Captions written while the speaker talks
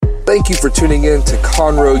Thank you for tuning in to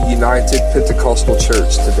Conroe United Pentecostal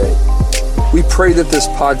Church today. We pray that this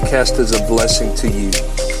podcast is a blessing to you.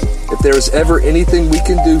 If there is ever anything we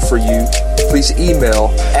can do for you, please email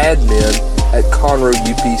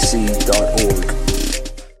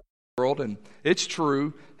admin@conroeupc.org. And it's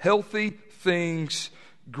true, healthy things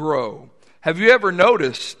grow. Have you ever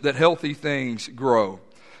noticed that healthy things grow?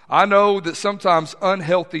 I know that sometimes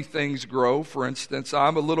unhealthy things grow. For instance,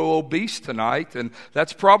 I'm a little obese tonight, and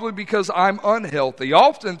that's probably because I'm unhealthy.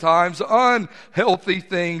 Oftentimes, unhealthy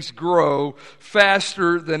things grow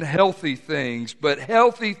faster than healthy things, but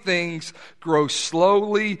healthy things grow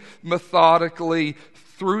slowly, methodically,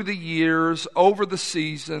 through the years, over the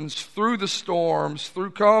seasons, through the storms,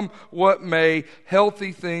 through come what may,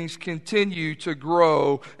 healthy things continue to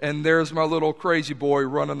grow. And there's my little crazy boy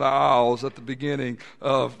running the aisles at the beginning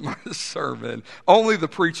of my sermon. Only the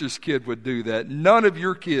preacher's kid would do that. None of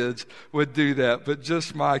your kids would do that, but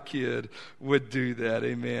just my kid would do that.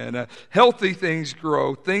 Amen. Healthy things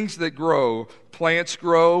grow, things that grow. Plants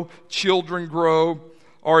grow, children grow.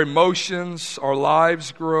 Our emotions, our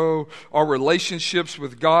lives grow. Our relationships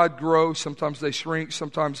with God grow. Sometimes they shrink,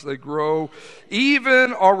 sometimes they grow.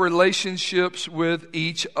 Even our relationships with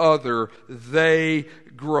each other, they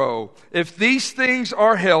grow. If these things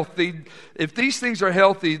are healthy,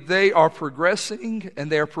 they are progressing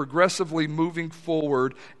and they are progressively moving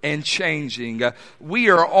forward and changing.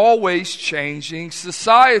 We are always changing.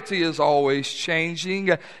 Society is always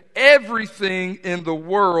changing. Everything in the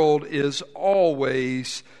world is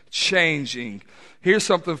always changing. Here's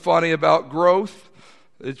something funny about growth.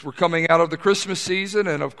 We're coming out of the Christmas season,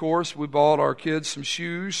 and of course, we bought our kids some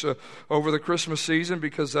shoes over the Christmas season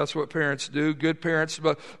because that's what parents do. Good parents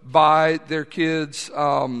buy their kids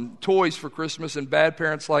toys for Christmas, and bad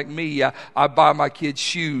parents like me, I buy my kids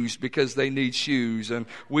shoes because they need shoes, and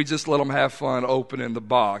we just let them have fun opening the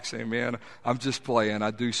box. Amen. I'm just playing.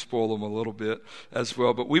 I do spoil them a little bit as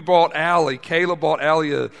well. But we bought Kayla bought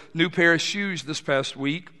Allie a new pair of shoes this past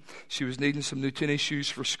week. She was needing some new tennis shoes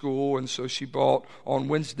for school, and so on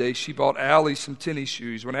Wednesday, she bought Allie some tennis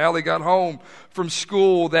shoes. When Allie got home from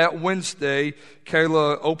school that Wednesday,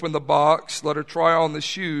 Kayla opened the box, let her try on the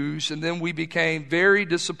shoes, and then we became very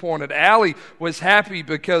disappointed. Allie was happy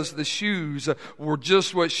because the shoes were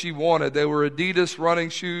just what she wanted. They were Adidas running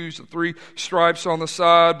shoes, the 3 stripes on the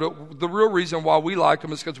side, but the real reason why we like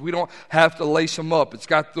them is because we don't have to lace them up. It's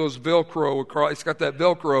got that Velcro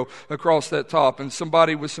across that top, and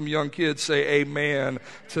somebody with some young kids say amen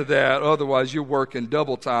to that. Otherwise, you're working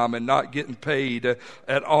double time and not getting paid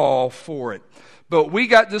at all for it. But we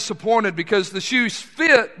got disappointed because the shoes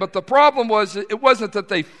fit, but the problem was it wasn't that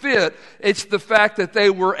they fit, it's the fact that they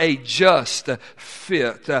were a just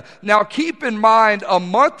fit. Now keep in mind,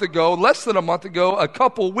 less than a month ago, a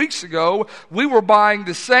couple weeks ago, we were buying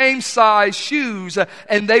the same size shoes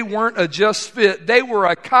and they weren't a just fit. They were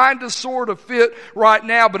a kind of sort of fit right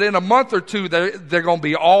now, but in a month or two, they're going to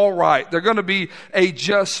be all right. They're going to be a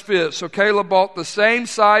just fit. So Kayla bought the same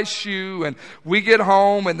size shoe, and we get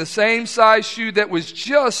home, and the same size shoe that was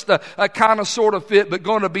just a kind of sort of fit but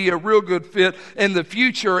going to be a real good fit in the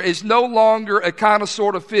future is no longer a kind of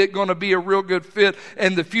sort of fit going to be a real good fit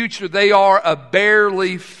in the future. They are a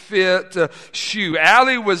barely fit shoe.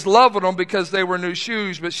 Allie was loving them because they were new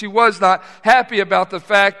shoes, but she was not happy about the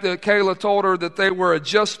fact that Kayla told her that they were a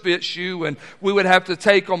just fit shoe and we would have to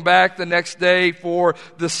take them back the next day for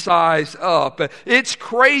the size up. It's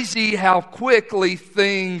crazy how quickly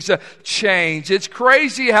things change. It's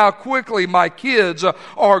crazy how quickly my kids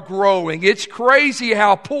are growing. It's crazy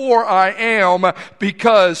how poor I am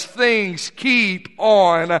because things keep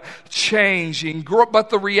on changing.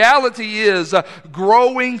 But the reality is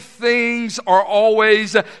growing things are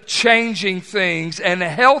always changing things, and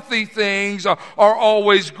healthy things are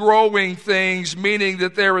always growing things, meaning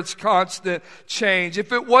that there is constant change.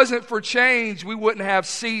 If it wasn't for change, we wouldn't have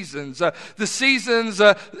seasons. The seasons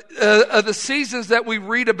that we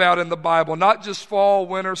read about in the Bible, not just fall,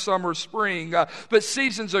 winter, summer, spring, but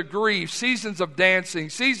seasons of grief, seasons of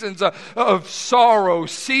dancing, seasons of sorrow,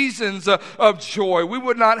 seasons of joy. We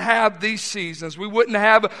would not have these seasons. We wouldn't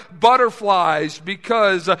have butterflies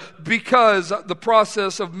because the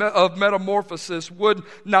process of metamorphosis would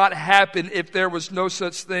not happen if there was no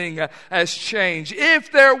such thing as change.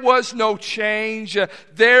 If there was no change,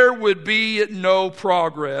 there would be no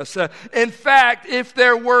progress. In fact, if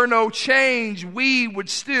there were no change, we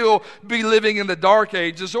would still be living in the dark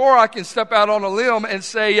ages. Or I can step out on a limb and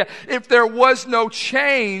say, if there was no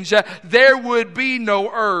change, there would be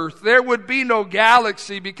no earth. There would be no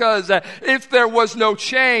galaxy because because if there was no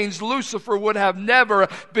change, Lucifer would have never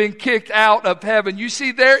been kicked out of heaven. You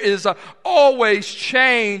see, there is always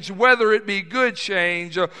change, whether it be good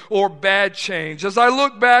change or bad change. As I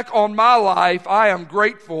look back on my life, I am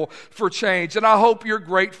grateful for change, and I hope you're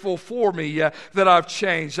grateful for me that I've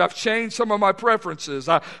changed. I've changed some of my preferences.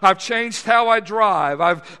 I've changed how I drive.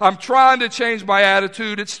 I'm trying to change my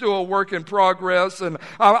attitude. It's still a work in progress, and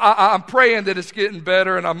I'm praying that it's getting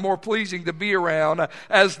better and I'm more pleasing to be around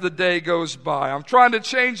as the day goes by. I'm trying to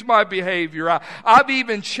change my behavior. I've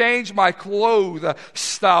even changed my clothes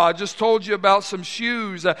style. I just told you about some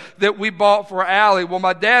shoes that we bought for Allie. Well,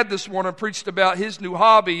 my dad this morning preached about his new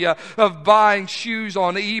hobby of buying shoes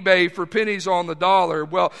on eBay for pennies on the dollar.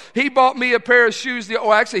 Well, he bought me a pair of shoes.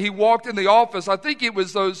 Actually, he walked in the office. I think it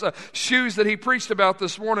was those shoes that he preached about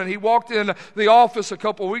this morning. He walked in the office a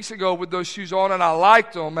couple of weeks ago with those shoes on, and I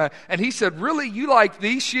liked them. And he said, "Really, you like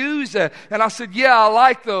these shoes?" And I said, "Yeah, I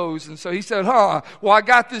like those." And so he said, "Well, I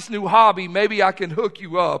got this new hobby. Maybe I can hook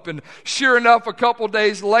you up." And sure enough, a couple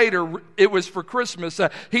days later, it was for Christmas.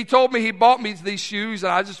 He told me he bought me these shoes,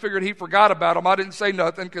 and I just figured he forgot about them. I didn't say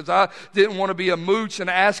nothing because I didn't want to be a mooch and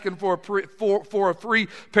asking for a free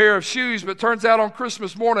pair of shoes. But turns out on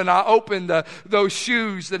Christmas morning, I opened those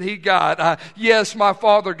shoes that he got. Yes, my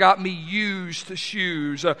father got me used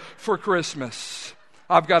shoes for Christmas.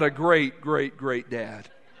 I've got a great, great, great dad.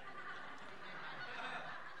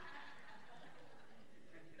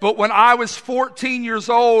 But when I was 14 years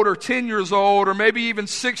old or 10 years old or maybe even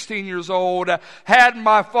 16 years old, had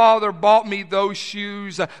my father bought me those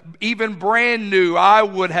shoes, even brand new, I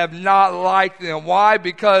would have not liked them. Why?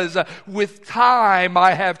 Because with time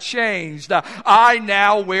I have changed. I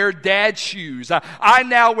now wear dad shoes. I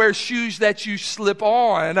now wear shoes that you slip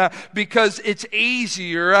on because it's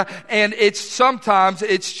easier and sometimes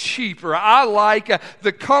it's cheaper. I like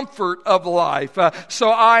the comfort of life. So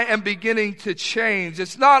I am beginning to change.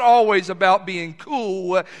 It's not always about being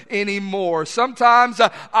cool anymore. Sometimes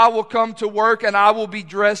I will come to work and I will be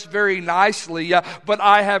dressed very nicely, but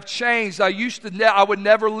I have changed. I would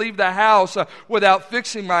never leave the house without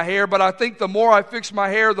fixing my hair, but I think the more I fix my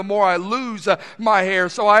hair, the more I lose my hair.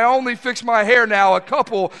 So I only fix my hair now a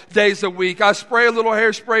couple days a week. I spray a little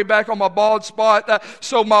hairspray back on my bald spot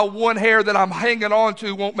so my one hair that I'm hanging on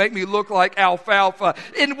to won't make me look like alfalfa.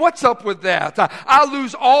 And what's up with that? I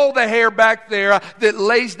lose all the hair back there that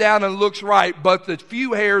lays down and looks right, but the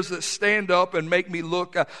few hairs that stand up and make me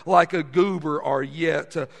look like a goober are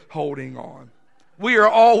yet holding on. We are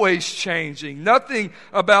always changing. Nothing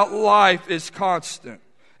about life is constant.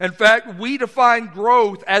 In fact, we define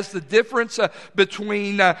growth as the difference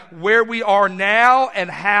between where we are now and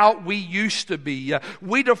how we used to be.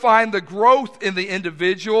 We define the growth in the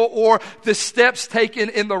individual or the steps taken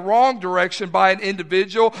in the wrong direction by an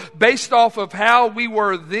individual based off of how we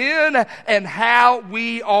were then and how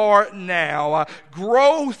we are now.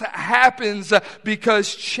 Growth happens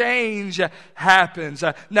because change happens.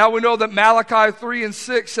 Now we know that Malachi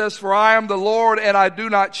 3:6 says, "For I am the Lord and I do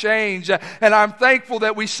not change." And I'm thankful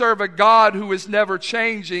that we serve a God who is never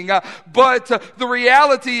changing. But the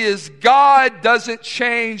reality is God doesn't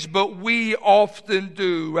change, but we often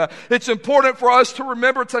do. It's important for us to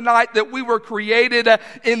remember tonight that we were created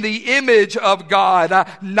in the image of God,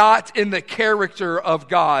 not in the character of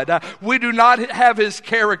God. We do not have His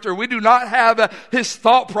character. We do not have His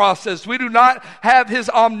thought process. We do not have His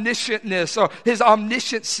omniscientness or His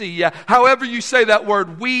omnisciency. However you say that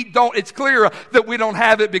word, we don't. It's clear that we don't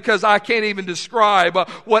have it because I can't even describe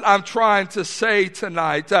what I'm trying to say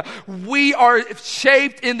tonight. We are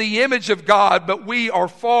shaped in the image of God, but we are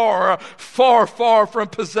far, far, far from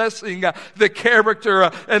possessing the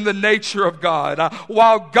character and the nature of God.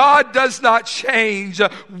 While God does not change,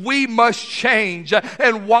 we must change.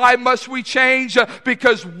 And why must we change?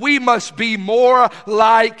 Because we must be more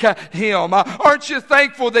like Him. Aren't you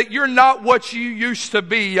thankful that you're not what you used to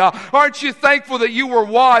be? Aren't you thankful that you were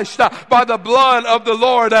washed by the blood of the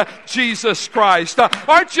Lord Jesus Christ?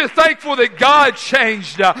 Aren't you thankful that God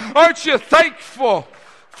changed? Aren't you thankful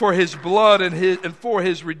for His blood and for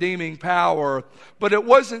His redeeming power? But it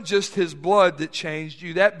wasn't just His blood that changed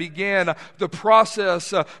you. That began the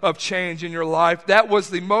process of change in your life. That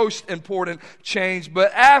was the most important change.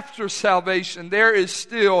 But after salvation, there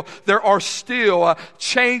are still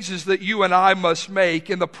changes that you and I must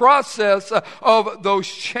make. And the process of those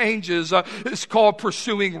changes is called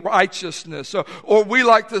pursuing righteousness. Or we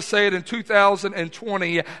like to say it in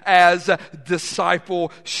 2020 as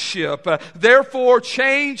discipleship. Therefore,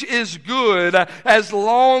 change change is good as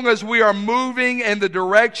long as we are moving in the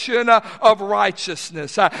direction of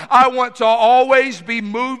righteousness. I want to always be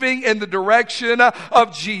moving in the direction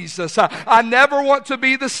of Jesus. I never want to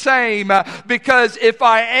be the same, because if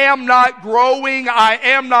I am not growing, I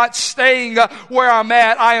am not staying where I'm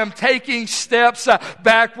at. I am taking steps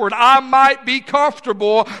backward. I might be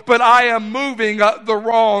comfortable, but I am moving the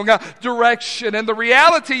wrong direction. And the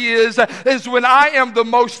reality is when I am the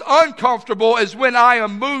most uncomfortable is when I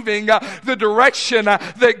am moving the direction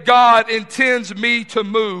that God intends me to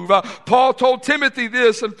move. Paul told Timothy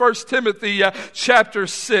this in 1 Timothy chapter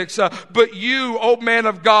 6. But you, O man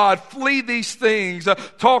of God, flee these things.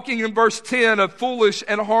 Talking in verse 10 of foolish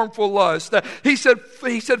and harmful lust. He said,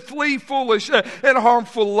 flee foolish and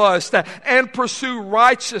harmful lust and pursue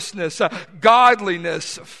righteousness,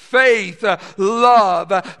 godliness, faith,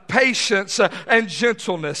 love, patience, and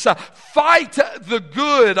gentleness. Fight the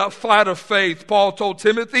good fight of faith, Paul told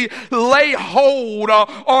Timothy. Lay hold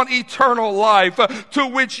on eternal life, to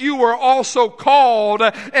which you were also called,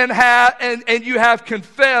 and you have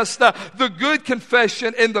confessed the good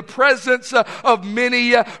confession in the presence of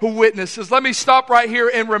many witnesses. Let me stop right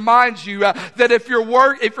here and remind you that if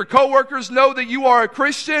your coworkers know that you are a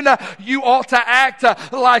Christian, you ought to act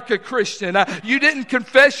like a Christian. You didn't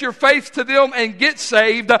confess your faith to them and get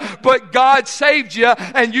saved, but God saved you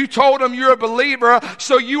and you told them you're a believer,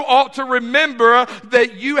 so you ought to remember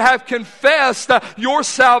that you have confessed your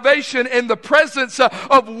salvation in the presence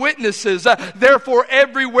of witnesses. Therefore,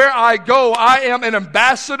 everywhere I go, I am an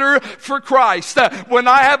ambassador for Christ. When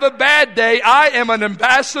I have a bad day, I am an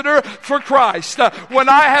ambassador for Christ. When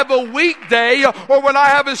I have a weak day or when I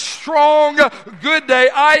have a strong, good day,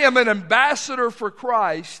 I am an ambassador for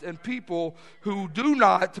Christ. And people who do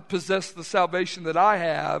not possess the salvation that I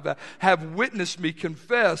have witnessed me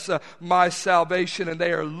confess my salvation, and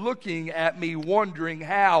they are looking at me wondering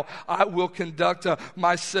how I will conduct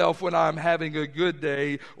myself when I'm having a good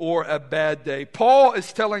day or a bad day. Paul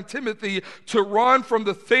is telling Timothy to run from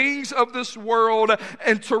the things of this world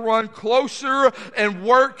and to run closer and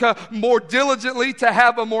work more diligently to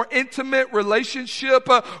have a more intimate relationship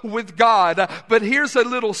with God. But here's a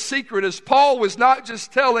little secret, as Paul was not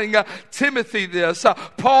just telling Timothy this.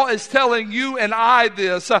 Paul is telling you and I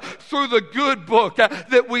this through the good book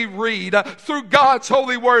that we read, through God's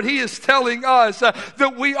holy word. He is telling us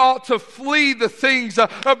that we ought to flee the things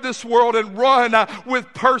of this world and run with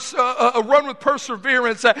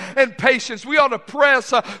perseverance and patience. We ought to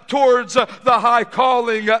press towards the high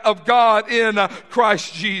calling of God in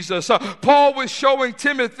Christ Jesus. Paul was showing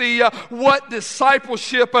Timothy what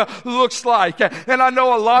discipleship looks like. And I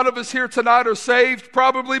know a lot of us here tonight are saved.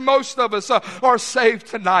 Probably most of us are saved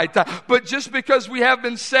tonight. But just because we have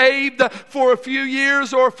been saved for a few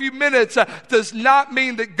years or a few minutes does not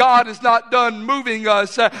mean that God is not done moving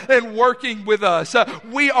us and working with us.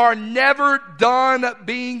 We are never done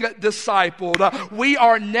being discipled. We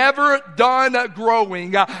are never done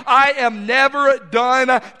growing. I am never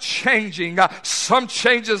done changing. Some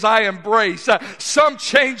changes I embrace. Some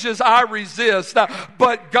changes I resist.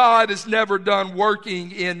 But God is never done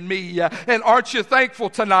working in me. And aren't you thankful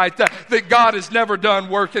tonight that God is never done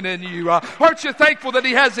working in you? Aren't you thankful that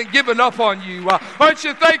He hasn't given up on you? Aren't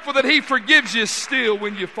you thankful that He forgives you still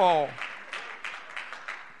when you fall?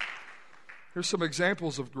 Here's some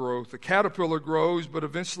examples of growth. A caterpillar grows, but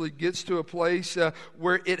eventually gets to a place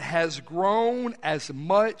where it has grown as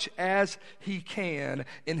much as he can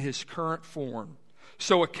in his current form.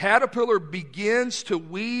 So a caterpillar begins to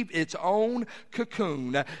weave its own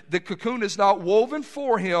cocoon. The cocoon is not woven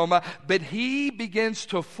for him, but he begins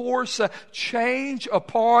to force change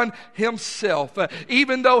upon himself.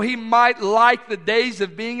 Even though he might like the days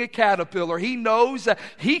of being a caterpillar, he knows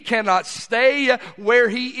he cannot stay where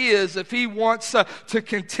he is if he wants to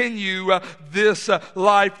continue this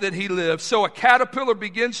life that he lives. So a caterpillar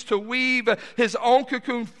begins to weave his own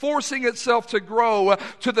cocoon, forcing itself to grow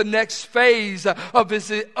to the next phase of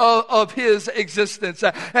his existence.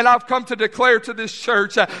 And I've come to declare to this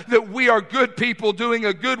church that we are good people doing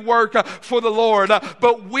a good work for the Lord,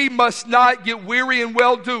 but we must not get weary in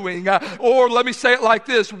well-doing. Or let me say it like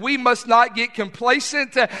this: we must not get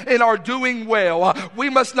complacent in our doing well. We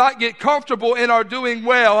must not get comfortable in our doing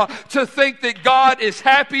well to think that God is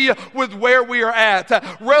happy with where we are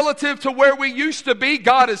at. Relative to where we used to be,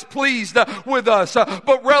 God is pleased with us.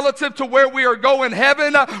 But relative to where we are going,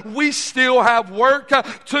 heaven, we still have work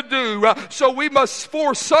work to do. So we must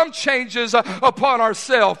force some changes upon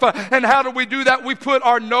ourselves. And how do we do that? We put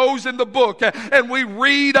our nose in the book and we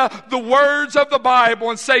read the words of the Bible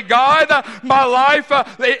and say, God, my life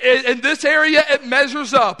in this area it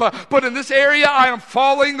measures up, but in this area I am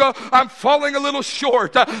falling a little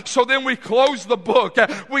short. So then we close the book.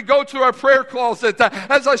 We go to our prayer closet,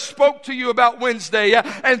 as I spoke to you about Wednesday,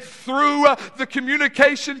 and through the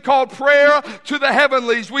communication called prayer to the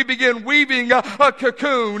heavenlies, we begin weaving a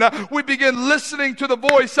cocoon. We begin listening to the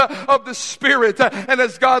voice of the Spirit, and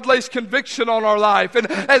as God lays conviction on our life, and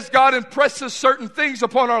as God impresses certain things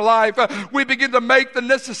upon our life, we begin to make the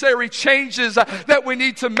necessary changes that we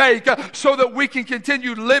need to make so that we can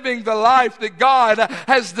continue living the life that God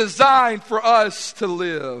has designed for us to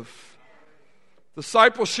live.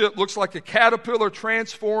 Discipleship looks like a caterpillar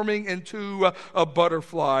transforming into a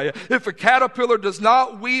butterfly. If a caterpillar does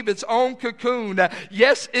not weave its own cocoon,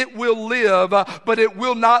 yes, it will live, but it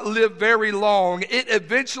will not live very long. It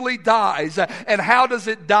eventually dies. And how does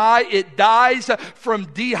it die? It dies from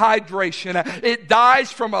dehydration. It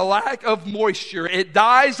dies from a lack of moisture. It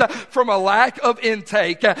dies from a lack of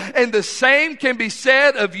intake. And the same can be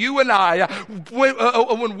said of you and I.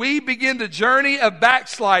 When we begin the journey of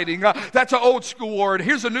backsliding, that's an old school word.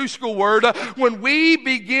 Here's a new school word. When we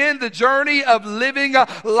begin the journey of living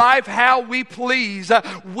life how we please,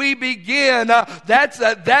 we begin, that's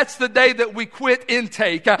the day that we quit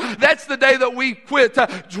intake. That's the day that we quit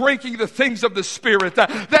drinking the things of the Spirit.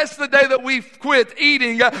 That's the day that we quit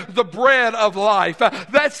eating the bread of life.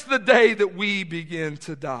 That's the day that we begin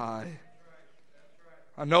to die.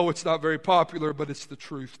 I know it's not very popular, but it's the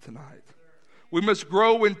truth tonight. We must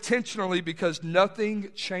grow intentionally because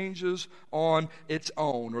nothing changes on its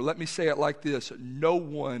own. Or let me say it like this: no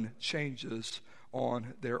one changes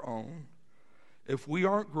on their own. If we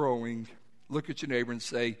aren't growing, look at your neighbor and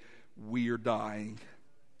say, we are dying.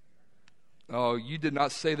 Oh, you did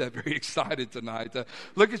not say that very excited tonight.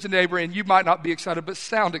 Look at your neighbor, and you might not be excited, but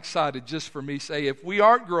sound excited just for me. Say, if we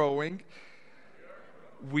aren't growing,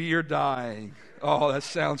 we are dying. Oh, that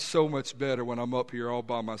sounds so much better when I'm up here all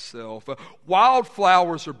by myself.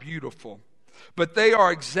 Wildflowers are beautiful, but they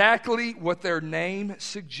are exactly what their name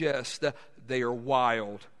suggests. They are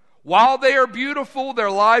wild. While they are beautiful,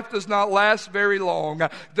 their life does not last very long.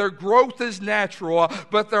 Their growth is natural,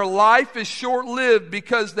 but their life is short-lived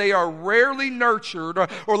because they are rarely nurtured.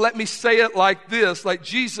 Or let me say it like this, like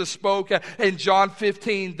Jesus spoke in John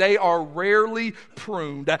 15, they are rarely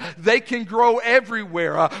pruned. They can grow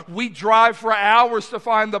everywhere. We drive for hours to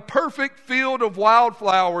find the perfect field of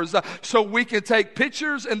wildflowers so we can take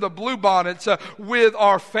pictures in the bluebonnets with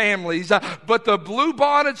our families. But the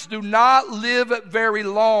bluebonnets do not live very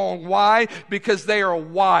long. Why? Because they are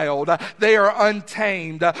wild. They are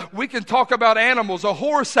untamed. We can talk about animals. A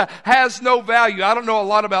horse has no value. I don't know a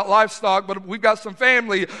lot about livestock, but we've got some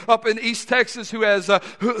family up in East Texas who has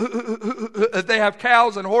they have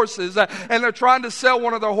cows and horses, and they're trying to sell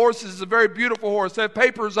one of their horses. It's a very beautiful horse. They have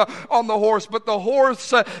papers on the horse, but the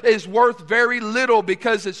horse is worth very little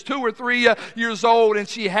because it's 2 or 3 years old and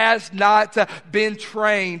she has not been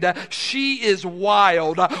trained. She is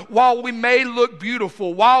wild. While we may look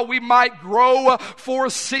beautiful, while we might grow for a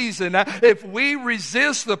season, if we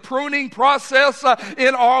resist the pruning process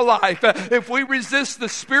in our life, if we resist the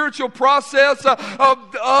spiritual process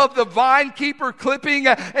of the vine keeper clipping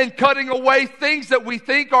and cutting away things that we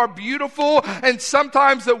think are beautiful and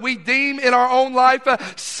sometimes that we deem in our own life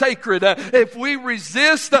sacred, if we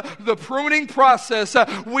resist the pruning process,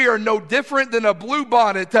 we are no different than a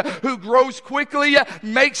bluebonnet who grows quickly,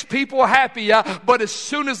 makes people happy, but as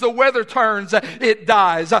soon as the weather turns, it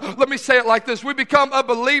dies. Let me say it like this. We become a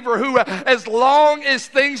believer who, as long as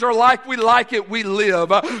things are like it, we live.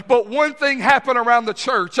 But one thing happened around the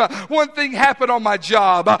church. One thing happened on my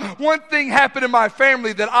job. One thing happened in my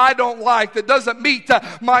family that I don't like, that doesn't meet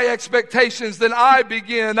my expectations. Then I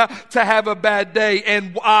begin to have a bad day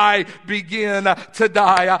and I begin to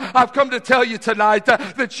die. I've come to tell you tonight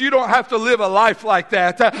that you don't have to live a life like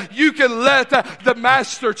that. You can let the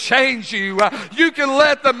Master change you. You can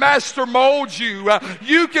let the Master mold you.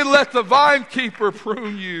 You can let the vine keeper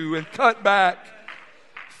prune you and cut back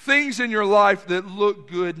things in your life that look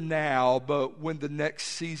good now, but when the next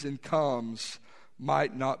season comes,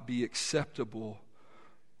 might not be acceptable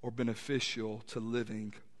or beneficial to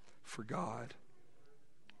living for God.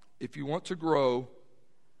 If you want to grow,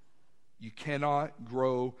 you cannot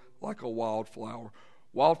grow like a wildflower.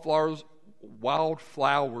 Wildflowers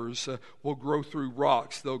wildflowers will grow through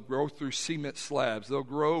rocks. They'll grow through cement slabs. They'll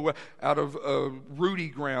grow out of rooty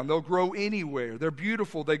ground. They'll grow anywhere. They're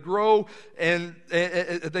beautiful. They grow and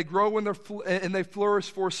they grow and they flourish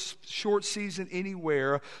for a short season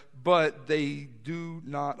anywhere, but they do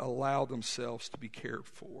not allow themselves to be cared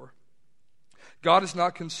for. God is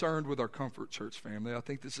not concerned with our comfort, church family. I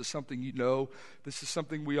think this is something you know. This is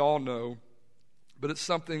something we all know. But it's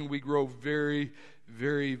something we grow very,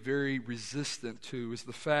 very, very resistant to, is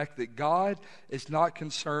the fact that God is not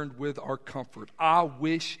concerned with our comfort. I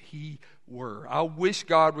wish He were. I wish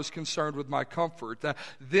God was concerned with my comfort.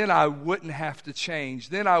 Then I wouldn't have to change.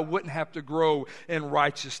 Then I wouldn't have to grow in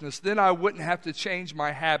righteousness. Then I wouldn't have to change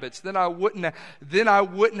my habits. Then I wouldn't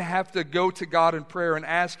have to go to God in prayer and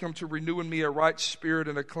ask Him to renew in me a right spirit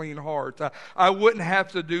and a clean heart. I wouldn't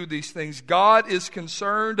have to do these things. God is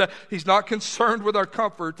concerned. He's not concerned with our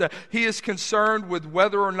comfort. He is concerned with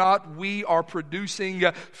whether or not we are producing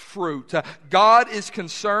fruit. God is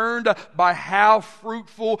concerned by how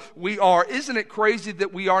fruitful we are. Isn't it crazy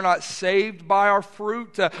that we are not saved by our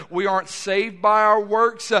fruit? We aren't saved by our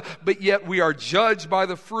works, but yet we are judged by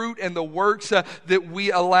the fruit and the works that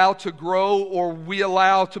we allow to grow or we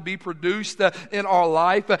allow to be produced in our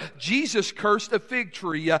life. Jesus cursed a fig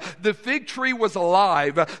tree. The fig tree was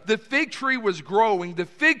alive. The fig tree was growing. The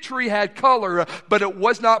fig tree had color, but it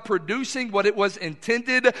was not producing what it was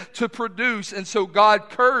intended to produce. And so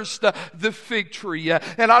God cursed the fig tree.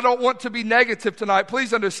 And I don't want to be negative tonight.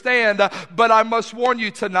 Please understand, but I must warn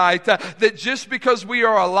you tonight that just because we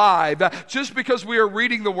are alive, just because we are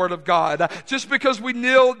reading the Word of God, just because we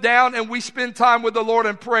kneel down and we spend time with the Lord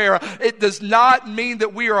in prayer, it does not mean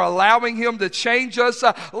that we are allowing Him to change us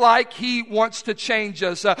like He wants to change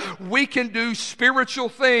us. We can do spiritual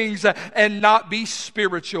things and not be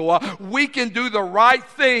spiritual. We can do the right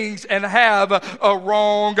things and have a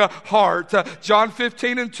wrong heart. John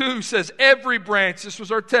 15:2 says, every branch, this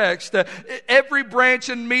was our text, every branch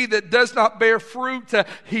in me that does not bear fruit,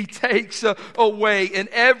 He takes away. And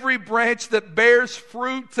every branch that bears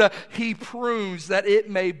fruit, He prunes that it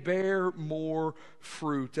may bear more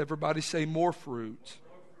fruit. Everybody say more fruit.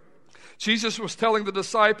 Jesus was telling the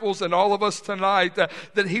disciples and all of us tonight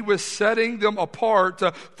that He was setting them apart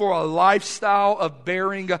for a lifestyle of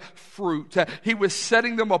bearing fruit. He was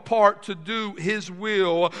setting them apart to do His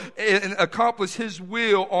will and accomplish His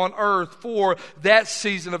will on earth for that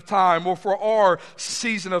season of time or for our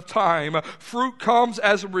season of time. Fruit comes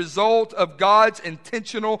as a result of God's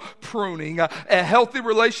intentional pruning. A healthy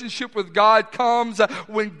relationship with God comes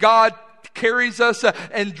when God carries us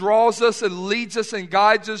and draws us and leads us and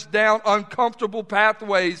guides us down uncomfortable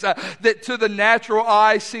pathways that to the natural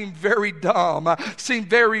eye seem very dumb, seem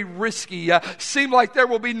very risky, seem like there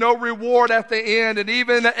will be no reward at the end. And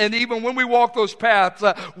even when we walk those paths,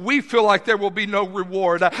 we feel like there will be no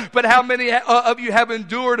reward. But how many of you have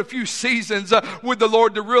endured a few seasons with the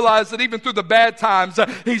Lord to realize that even through the bad times,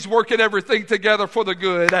 He's working everything together for the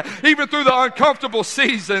good? Even through the uncomfortable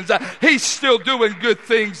seasons, He's still doing good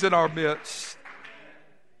things in our midst.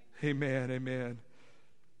 Amen, amen.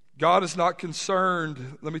 God is not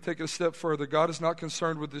concerned, let me take it a step further. God is not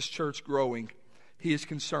concerned with this church growing. He is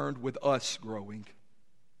concerned with us growing.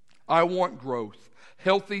 I want growth.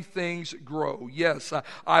 Healthy things grow. Yes,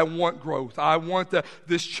 I want growth. I want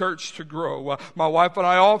this church to grow. My wife and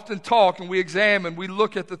I often talk and we examine, we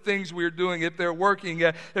look at the things we are doing, if they're working,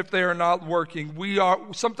 if they are not working.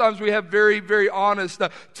 Sometimes we have very, very honest,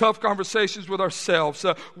 tough conversations with ourselves.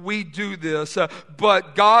 We do this,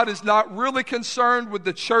 but God is not really concerned with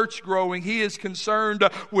the church growing. He is concerned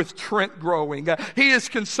with Trent growing. He is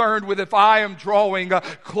concerned with if I am drawing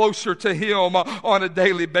closer to Him on a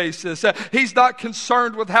daily basis. He's not concerned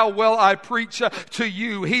with how well I preach to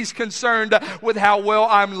you. He's concerned with how well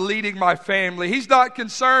I'm leading my family. He's not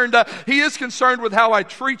concerned. He is concerned with how I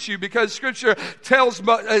treat you, because Scripture tells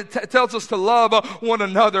us to love one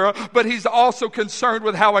another, but He's also concerned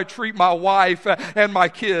with how I treat my wife and my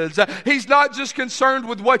kids. He's not just concerned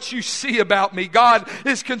with what you see about me. God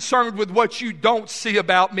is concerned with what you don't see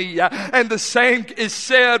about me. And the same is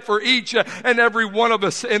said for each and every one of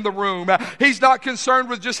us in the room. He's not concerned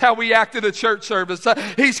with just how we act in a church service.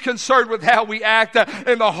 He's concerned with how we act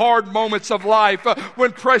in the hard moments of life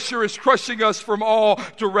when pressure is crushing us from all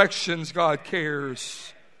directions. God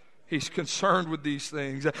cares. He's concerned with these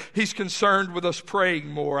things. He's concerned with us praying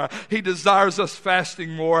more. He desires us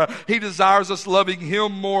fasting more. He desires us loving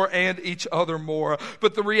Him more and each other more.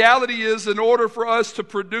 But the reality is, in order for us to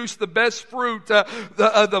produce the best fruit,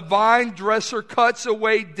 the vine dresser cuts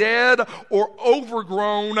away dead or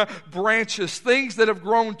overgrown branches, things that have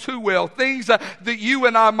grown too well, things that you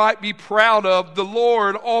and I might be proud of. The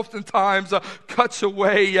Lord oftentimes cuts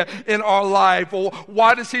away in our life. Well,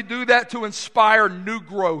 why does He do that? To inspire new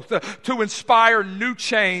growth, to inspire new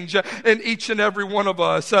change in each and every one of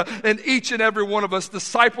us. In each and every one of us.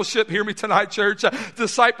 Discipleship, hear me tonight, church.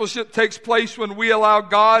 Discipleship takes place when we allow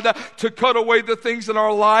God to cut away the things in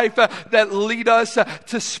our life that lead us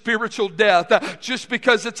to spiritual death. Just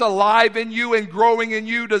because it's alive in you and growing in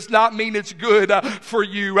you does not mean it's good for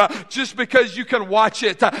you. Just because you can watch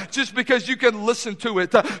it, just because you can listen to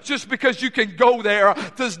it, just because you can go there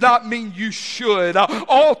does not mean you should.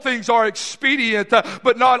 All things are expedient,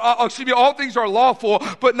 but not all things are lawful,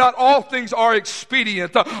 but not all things are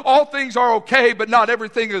expedient. All things are okay, but not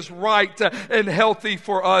everything is right and healthy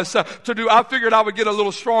for us to do. I figured I would get a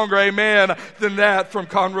little stronger, amen, than that from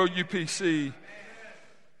Conroe UPC.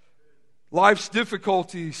 Life's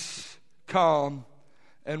difficulties come,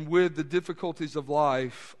 and with the difficulties of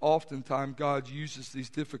life, oftentimes God uses these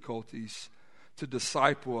difficulties to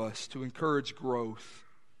disciple us, to encourage growth,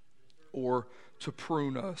 or to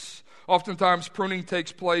prune us. Oftentimes, pruning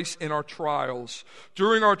takes place in our trials.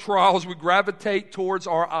 During our trials, we gravitate towards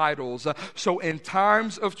our idols. So in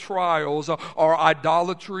times of trials, our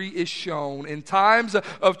idolatry is shown. In times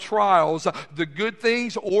of trials, the good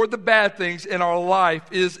things or the bad things in our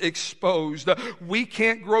life is exposed. We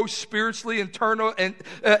can't grow spiritually and turn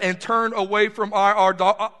away from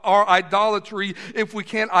our idolatry if we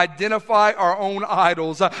can't identify our own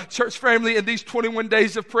idols. Church family, in these 21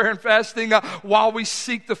 days of prayer and fasting, while we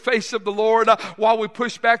seek the face of the Lord, while we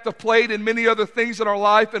push back the plate and many other things in our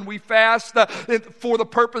life, and we fast for the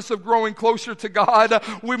purpose of growing closer to God,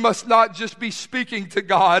 we must not just be speaking to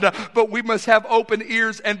God, but we must have open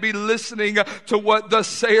ears and be listening to what thus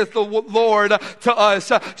saith the Lord to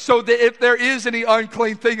us, so that if there is any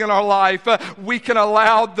unclean thing in our life, we can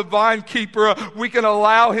allow the vine keeper, we can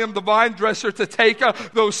allow him, the vine dresser, to take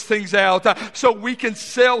those things out, so we can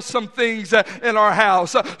sell some things in our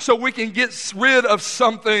house, so we can get rid of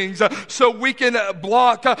some things, so we can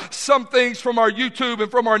block some things from our YouTube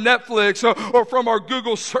and from our Netflix or from our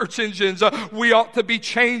Google search engines. We ought to be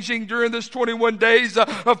changing during this 21 days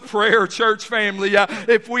of prayer, church family.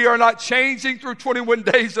 If we are not changing through 21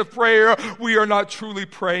 days of prayer, we are not truly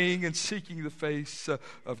praying and seeking the face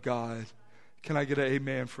of God. Can I get an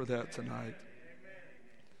amen for that tonight?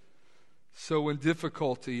 So in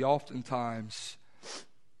difficulty, oftentimes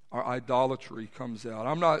our idolatry comes out.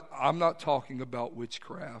 I'm not talking about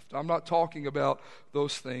witchcraft. I'm not talking about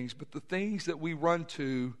those things, but the things that we run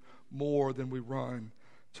to more than we run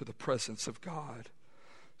to the presence of God.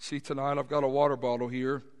 See, tonight I've got a water bottle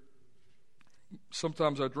here.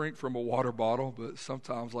 Sometimes I drink from a water bottle, but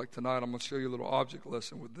sometimes, like tonight, I'm going to show you a little object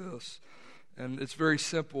lesson with this. And it's very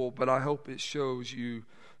simple, but I hope it shows you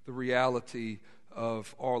the reality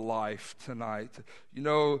of our life tonight. You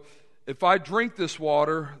know, if I drink this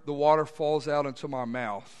water, the water falls out into my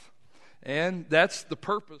mouth. And that's the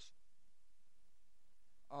purpose.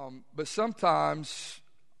 But sometimes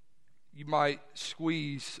you might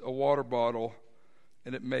squeeze a water bottle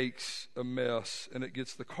and it makes a mess and it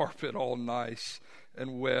gets the carpet all nice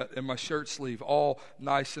and wet, and my shirt sleeve all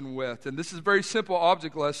nice and wet. And this is a very simple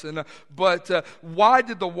object lesson, but why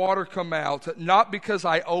did the water come out? Not because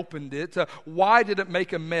I opened it. Why did it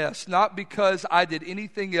make a mess? Not because I did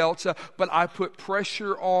anything else, but I put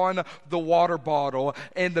pressure on the water bottle,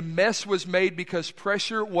 and the mess was made because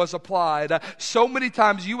pressure was applied. So many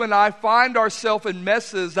times you and I find ourselves in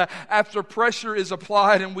messes after pressure is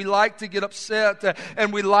applied, and we like to get upset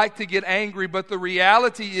and we like to get angry, but the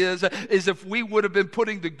reality is if we would have been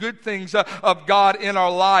putting the good things of God in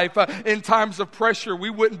our life in times of pressure,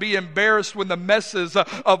 we wouldn't be embarrassed when the messes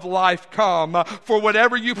of life come. For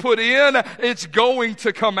whatever you put in, it's going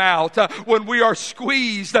to come out. When we are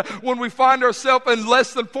squeezed, when we find ourselves in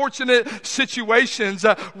less than fortunate situations,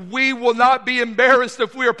 we will not be embarrassed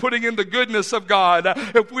if we are putting in the goodness of God,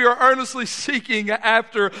 if we are earnestly seeking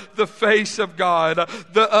after the face of God.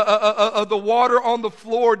 The water on the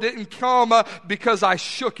floor didn't come because I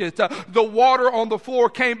shook it. The water on the floor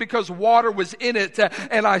came because water was in it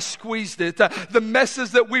and I squeezed it. The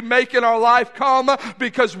messes that we make in our life come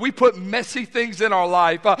because we put messy things in our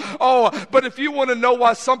life. But if you want to know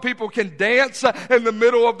why some people can dance in the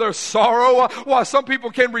middle of their sorrow, why some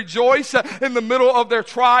people can rejoice in the middle of their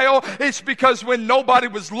trial, it's because when nobody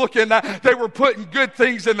was looking, they were putting good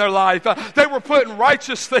things in their life. They were putting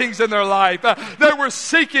righteous things in their life. They were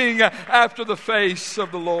seeking after the face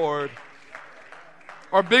of the Lord.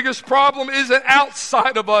 Our biggest problem isn't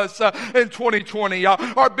outside of us in 2020.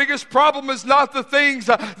 Our biggest problem is not the things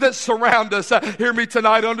that surround us. Hear me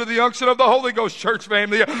tonight under the unction of the Holy Ghost, church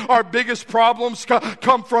family. Our biggest problems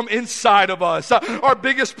come from inside of us. Our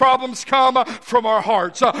biggest problems come from our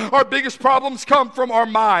hearts. Our biggest problems come from our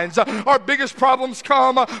minds. Our biggest problems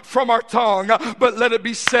come from our tongue. But let it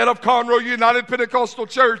be said of Conroe United Pentecostal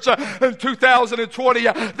Church in 2020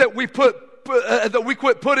 that we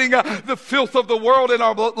quit putting the filth of the world in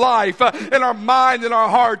our life, in our mind, in our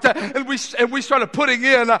heart, and we started putting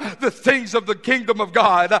in the things of the kingdom of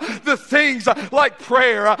God, the things like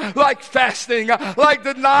prayer, like fasting, like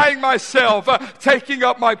denying myself, picking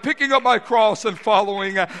up my cross and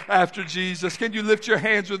following after Jesus. Can you lift your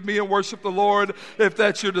hands with me and worship the Lord if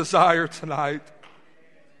that's your desire tonight?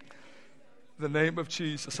 In the name of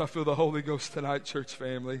Jesus, I feel the Holy Ghost tonight, church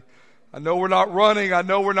family. I know we're not running. I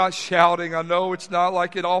know we're not shouting. I know it's not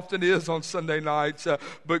like it often is on Sunday nights,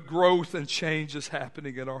 but growth and change is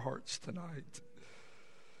happening in our hearts tonight.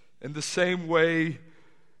 In the same way,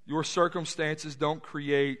 your circumstances don't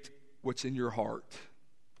create what's in your heart.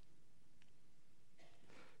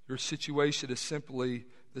 Your situation is simply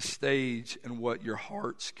the stage and what your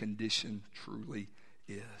heart's condition truly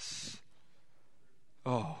is.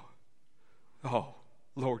 Oh,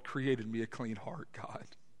 Lord, created me a clean heart, God.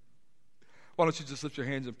 Why don't you just lift your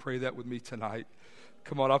hands and pray that with me tonight?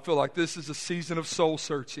 Come on, I feel like this is a season of soul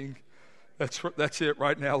searching. That's it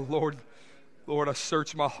right now. Lord, I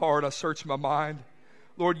search my heart. I search my mind.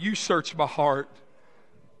 Lord, you search my heart.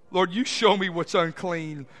 Lord, you show me what's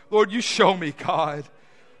unclean. Lord, you show me, God.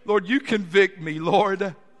 Lord, you convict me.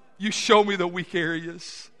 Lord, you show me the weak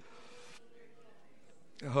areas.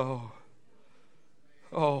 Oh.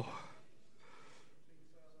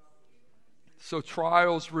 So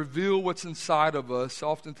trials reveal what's inside of us.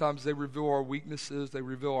 Oftentimes they reveal our weaknesses. They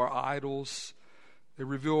reveal our idols. They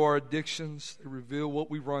reveal our addictions. They reveal what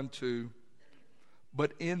we run to.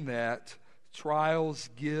 But in that, trials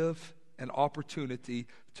give an opportunity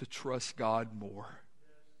to trust God more.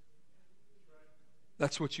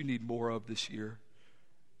 That's what you need more of this year.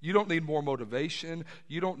 You don't need more motivation.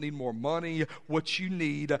 You don't need more money. What you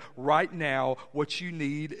need right now,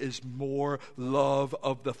 is more love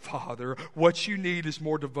of the Father. What you need is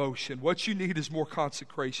more devotion. What you need is more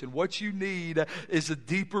consecration. What you need is a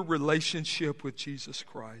deeper relationship with Jesus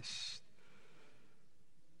Christ.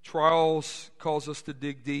 Trials cause us to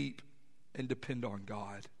dig deep and depend on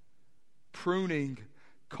God. Pruning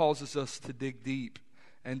causes us to dig deep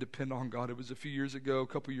and depend on God. It was a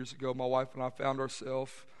couple years ago, my wife and I found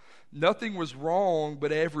ourselves, nothing was wrong,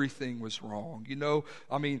 but everything was wrong. You know,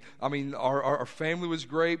 our family was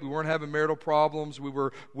great. We weren't having marital problems. We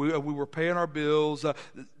were paying our bills.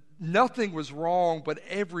 Nothing was wrong, but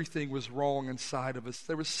everything was wrong inside of us.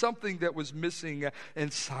 There was something that was missing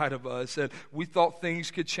inside of us. And we thought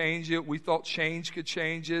things could change it. We thought change could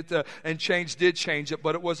change it. And change did change it,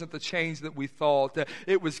 but it wasn't the change that we thought.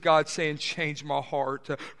 It was God saying, change my heart,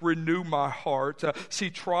 renew my heart.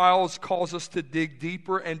 See, trials cause us to dig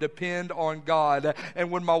deeper and depend on God.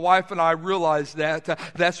 And when my wife and I realized that,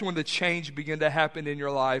 that's when the change began to happen in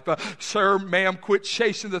your life. Sir, ma'am, quit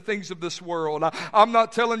chasing the things of this world. I'm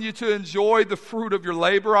not telling you to enjoy the fruit of your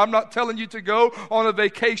labor. I'm not telling you to go on a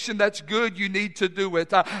vacation. That's good. You need to do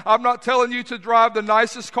it. I'm not telling you to drive the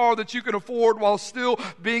nicest car that you can afford while still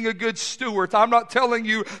being a good steward. I'm not telling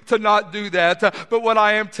you to not do that. But what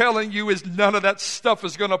I am telling you is none of that stuff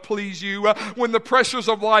is going to please you. When the pressures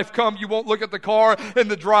of life come, you won't look at the car in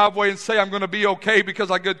the driveway and say, I'm going to be okay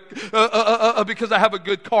because I have a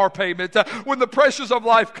good car payment. When the pressures of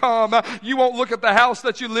life come, you won't look at the house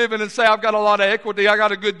that you live in and say, I've got a lot of equity. I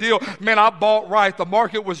got a good deal. Man, I bought right. The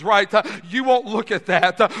market was right. You won't look at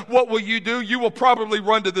that. What will you do? You will probably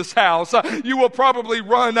run to this house. You will probably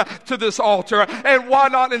run to this altar. And why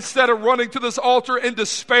not, instead of running to this altar in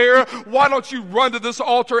despair, why don't you run to this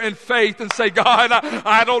altar in faith and say, God,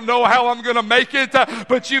 I don't know how I'm going to make it,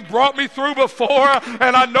 but you brought me through before,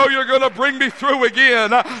 and I know you're going to bring me through again.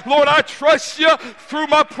 Lord, I trust you through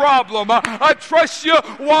my problem. I trust you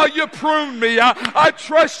while you prune me. I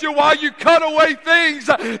trust you while you cut away things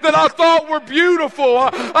that I thought were beautiful.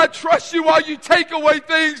 I trust you while you take away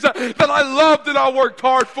things that I loved and I worked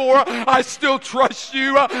hard for. I still trust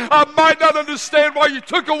you. I might not understand why you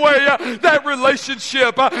took away that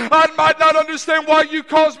relationship. I might not understand why you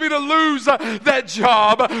caused me to lose that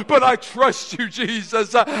job, but I trust you,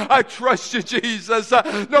 Jesus. I trust you, Jesus.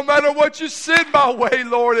 No matter what you send my way,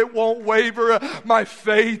 Lord, it won't waver my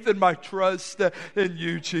faith and my trust in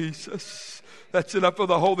you, Jesus. That's enough of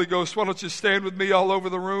the Holy Ghost. Why don't you stand with me all over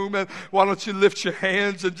the room, and why don't you lift your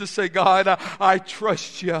hands and just say, God, I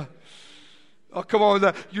trust you. Oh, come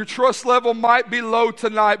on. Your trust level might be low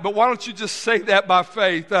tonight, but why don't you just say that by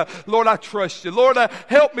faith? Lord, I trust you. Lord,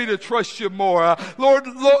 help me to trust you more. Lord,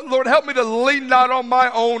 help me to lean not on my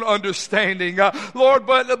own understanding. Lord,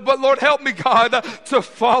 but Lord, help me, God, to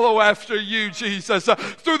follow after you, Jesus.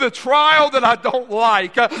 Through the trial that I don't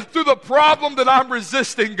like, through the problem that I'm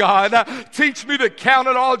resisting, God, teach me to count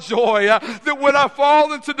it all joy, that when I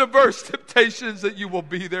fall into diverse temptations, that you will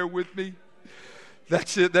be there with me.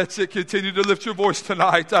 That's it. That's it. Continue to lift your voice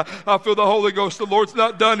tonight. I feel the Holy Ghost. The Lord's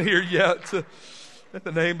not done here yet. In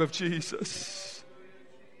the name of Jesus.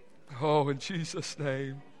 Oh, in Jesus'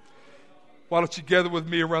 name. Why don't you gather with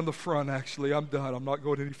me around the front, actually. I'm done. I'm not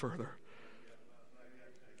going any further.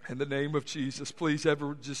 In the name of Jesus. Please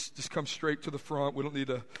just come straight to the front. We don't need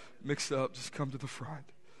to mix up. Just come to the front.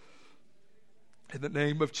 In the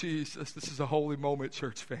name of Jesus. This is a holy moment,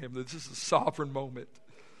 church family. This is a sovereign moment.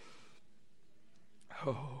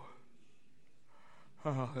 In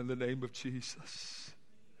the name of Jesus.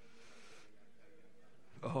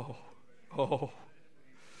 I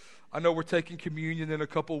know we're taking communion in a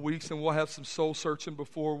couple of weeks, and we'll have some soul searching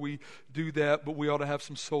before we do that, but we ought to have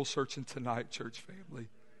some soul searching tonight, church family.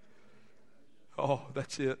 Oh,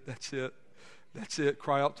 that's it. That's it. That's it.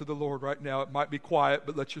 Cry out to the Lord right now. It might be quiet,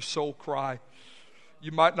 but let your soul cry.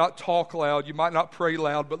 You might not talk loud. You might not pray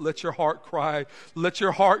loud, but let your heart cry. Let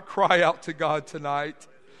your heart cry out to God tonight.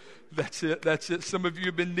 That's it. That's it. Some of you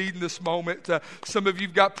have been needing this moment. Some of you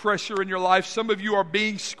have got pressure in your life. Some of you are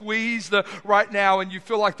being squeezed right now, and you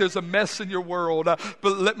feel like there's a mess in your world.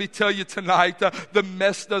 But let me tell you tonight, the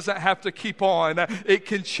mess doesn't have to keep on. It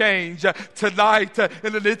can change. Tonight,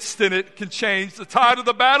 in an instant, it can change. The tide of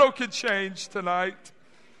the battle can change tonight.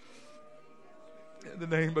 In the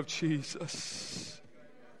name of Jesus.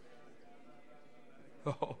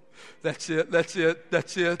 Oh, that's it. That's it.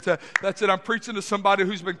 That's it. That's it. I'm preaching to somebody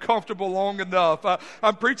who's been comfortable long enough.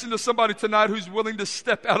 I'm preaching to somebody tonight who's willing to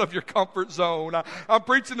step out of your comfort zone. I'm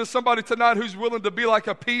preaching to somebody tonight who's willing to be like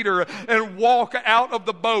a Peter and walk out of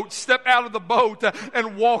the boat, step out of the boat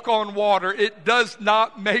and walk on water. It does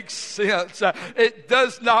not make sense. It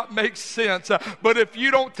does not make sense. But if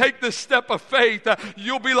you don't take this step of faith,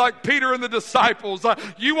 you'll be like Peter and the disciples.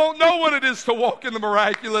 You won't know what it is to walk in the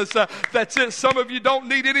miraculous. That's it. Some of you don't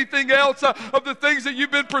need anything else of the things that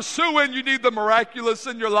you've been pursuing. You need the miraculous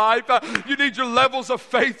in your life. You need your levels of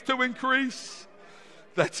faith to increase.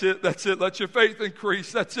 That's it. That's it. Let your faith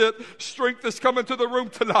increase. That's it. Strength is coming to the room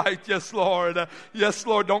tonight. Yes, Lord. Yes,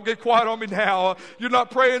 Lord. Don't get quiet on me now. You're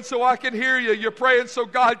not praying so I can hear you. You're praying so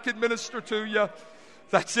God can minister to you.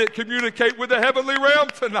 That's it. Communicate with the heavenly realm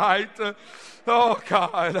tonight. Oh,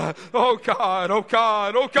 God. Oh, God. Oh,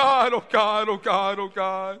 God. Oh, God. Oh, God. Oh, God. Oh,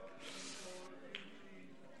 God.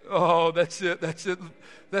 Oh, that's it. That's it.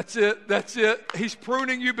 That's it. That's it. He's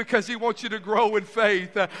pruning you because he wants you to grow in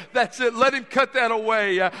faith. That's it. Let him cut that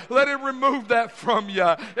away. Let him remove that from you.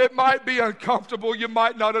 It might be uncomfortable. You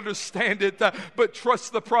might not understand it, but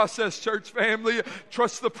trust the process, church family.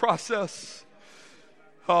 Trust the process.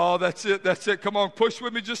 Oh, that's it. That's it. Come on, push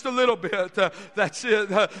with me just a little bit. That's it.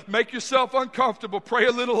 Make yourself uncomfortable. Pray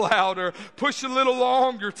a little louder. Push a little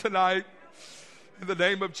longer tonight. In the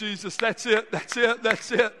name of Jesus. That's it. That's it.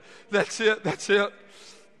 That's it. That's it. That's it.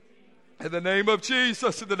 In the name of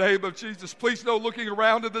Jesus. In the name of Jesus. Please no looking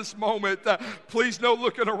around in this moment. Please no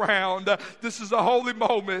looking around. This is a holy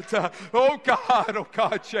moment. Oh God. Oh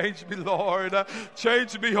God. Change me, Lord.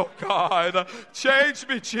 Change me, oh God. Change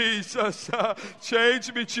me, Jesus.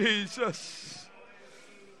 Change me, Jesus.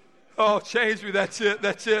 Oh, change me. That's it.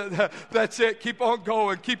 That's it. That's it. Keep on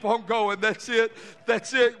going. Keep on going. That's it.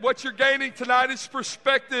 That's it. What you're gaining tonight is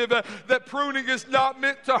perspective. That pruning is not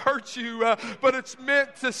meant to hurt you, but it's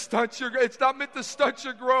meant to stunt your. It's not meant to stunt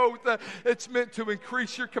your growth. It's meant to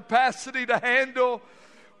increase your capacity to handle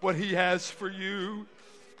what He has for you.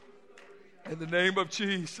 In the name of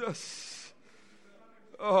Jesus.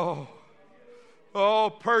 Oh,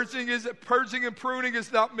 purging and pruning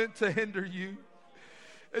is not meant to hinder you.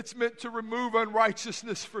 It's meant to remove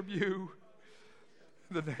unrighteousness from you.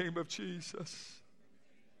 In the name of Jesus.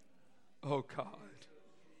 Oh, God.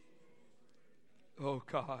 Oh,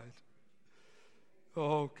 God.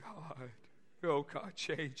 Oh, God. Oh, God,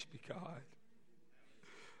 change me, God.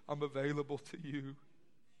 I'm available to you.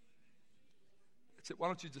 That's it. Why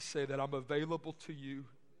don't you just say that? I'm available to you.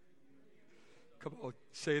 Come on,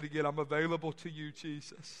 say it again. I'm available to you,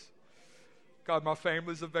 Jesus. God, my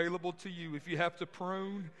family's available to you. If you have to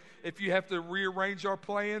prune, if you have to rearrange our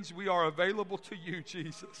plans, we are available to you,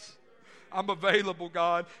 Jesus. I'm available,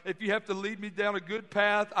 God. If you have to lead me down a good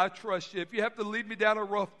path, I trust you. If you have to lead me down a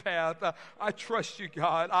rough path, I trust you,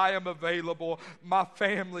 God. I am available. My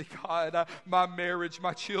family, God, my marriage,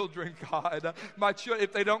 my children, God,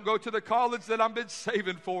 if they don't go to the college that I've been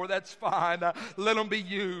saving for, that's fine. Let them be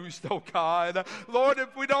used, oh God. Lord,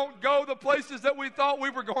 if we don't go the places that we thought we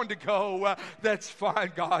were going to go, that's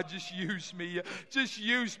fine, God. Just use me. Just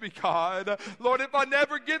use me, God. Lord, if I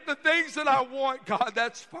never get the things that I want, God,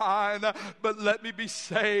 that's fine. But let me be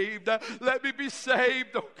saved. Let me be saved,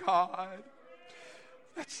 oh God.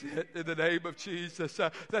 That's it, in the name of Jesus.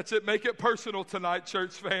 That's it. Make it personal tonight,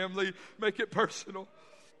 church family. Make it personal.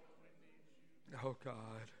 Oh God.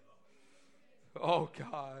 Oh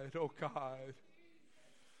God. Oh God.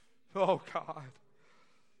 Oh God.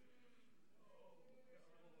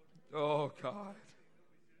 Oh God.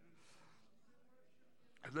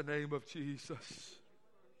 In the name of Jesus.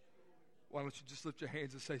 Why don't you just lift your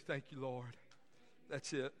hands and say, thank you, Lord.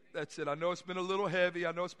 That's it. That's it. I know it's been a little heavy.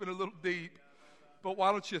 I know it's been a little deep. But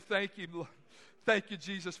why don't you thank Him? Thank you,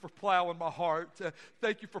 Jesus, for plowing my heart.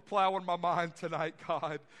 Thank you for plowing my mind tonight,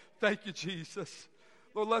 God. Thank you, Jesus.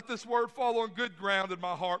 Lord, let this word fall on good ground in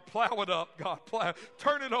my heart. Plow it up, God.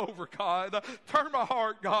 Turn it over, God. Turn my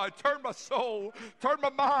heart, God. Turn my soul. Turn my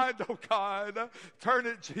mind, oh God. Turn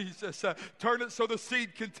it, Jesus. Turn it so the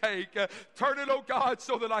seed can take. Turn it, oh God,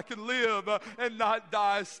 so that I can live and not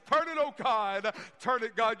die. Turn it, oh God. Turn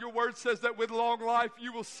it, God. Your word says that with long life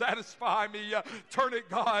you will satisfy me. Turn it,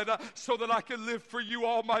 God, so that I can live for you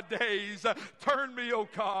all my days. Turn me, oh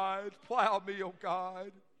God. Plow me, oh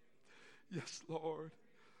God. Yes, Lord.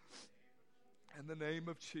 In the name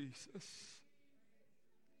of Jesus.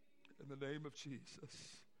 In the name of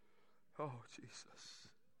Jesus. Oh, Jesus.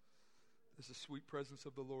 There's a sweet presence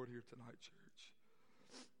of the Lord here tonight, church.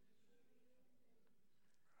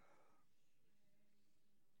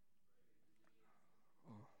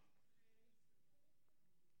 Oh.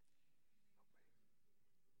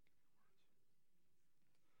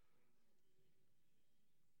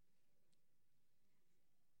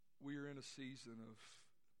 We are in a season of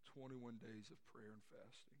 21 days of prayer and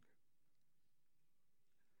fasting.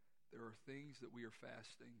 There are things that we are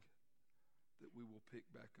fasting that we will pick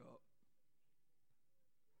back up.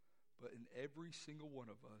 But in every single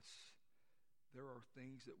one of us, there are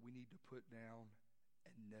things that we need to put down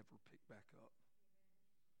and never pick back up.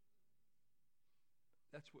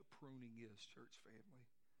 That's what pruning is, church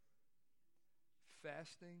family.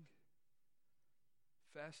 Fasting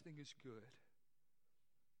is good.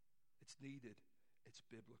 It's needed. It's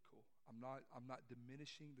biblical. I'm not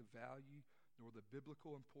diminishing the value nor the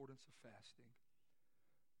biblical importance of fasting.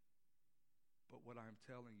 But what I'm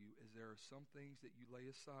telling you is there are some things that you lay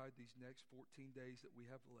aside these next 14 days that we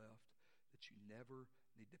have left that you never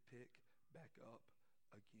need to pick back up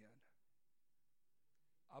again.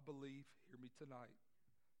 I believe, hear me tonight,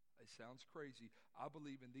 it sounds crazy, I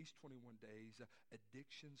believe in these 21 days,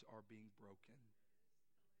 addictions are being broken.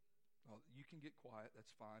 Oh, you can get quiet, that's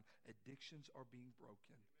fine. Addictions are being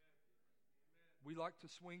broken. We like to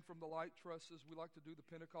swing from the light trusses. We like to do the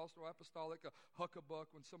Pentecostal apostolic huckabuck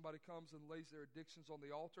when somebody comes and lays their addictions on the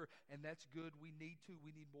altar, and that's good. We need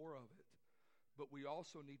more of it. But we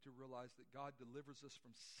also need to realize that God delivers us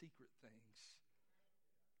from secret things.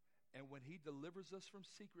 And when He delivers us from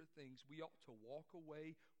secret things, we ought to walk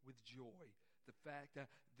away with joy. The fact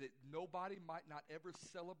that nobody might not ever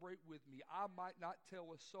celebrate with me. I might not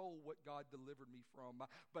tell a soul what God delivered me from,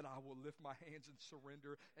 but I will lift my hands and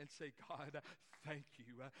surrender and say, God, thank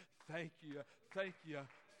you, thank you, thank you,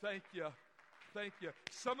 thank you, thank you.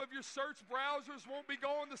 Some of your search browsers won't be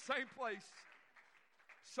going the same place.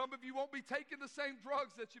 Some of you won't be taking the same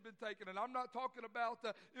drugs that you've been taking. And I'm not talking about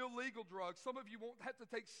illegal drugs. Some of you won't have to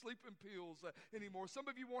take sleeping pills anymore. Some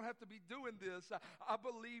of you won't have to be doing this. I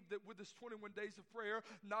believe that with this 21 days of prayer,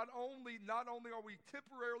 not only are we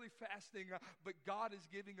temporarily fasting, but God is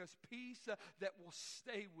giving us peace that will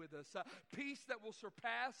stay with us. Peace that will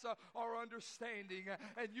surpass our understanding.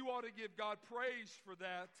 And you ought to give God praise for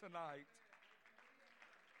that tonight.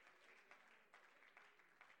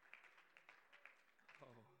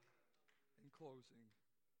 Oh, in closing,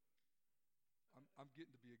 I'm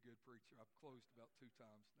getting to be a good preacher. I've closed about 2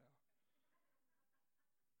 times now.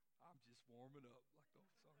 I'm just warming up, like the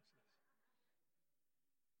old song says.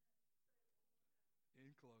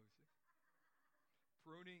 closing.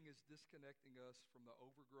 Pruning is disconnecting us from the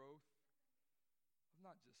overgrowth of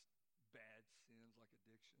not just bad sins like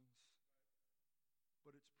addictions,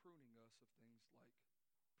 but it's pruning us of things like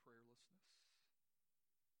prayerlessness,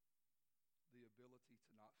 the ability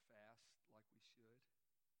to not fast like we should.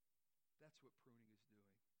 That's what pruning is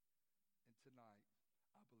doing. And tonight,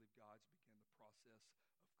 I believe God's began the process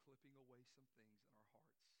of clipping away some things in our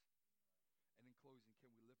hearts. And in closing,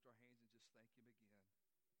 can we lift our hands and just thank Him again?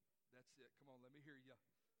 That's it. Come on, let me hear you.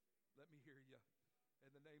 Let me hear you.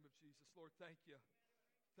 In the name of Jesus, Lord, thank you.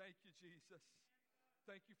 Thank you, Jesus.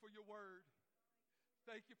 Thank you for your word.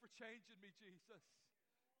 Thank you for changing me, Jesus.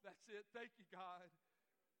 That's it. Thank you, God.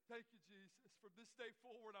 Thank you, Jesus. From this day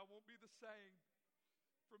forward, I won't be the same.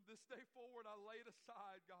 From this day forward, I lay it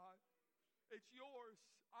aside, God. It's yours.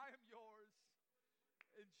 I am yours.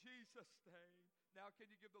 In Jesus' name. Now, can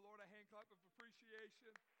you give the Lord a hand clap of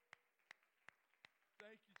appreciation?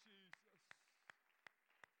 Thank you, Jesus.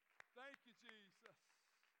 Thank you, Jesus.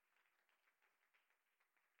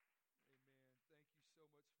 Amen. Thank you so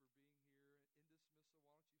much for being here.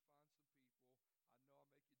 In dismissal, why don't you find some people? I know I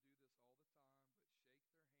make you do this all the time, but shake their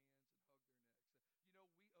hands and hug their necks. You know,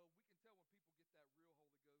 we can tell when people get that real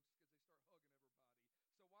Holy Ghost because they start hugging everybody.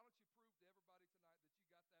 So why don't you prove to everybody tonight that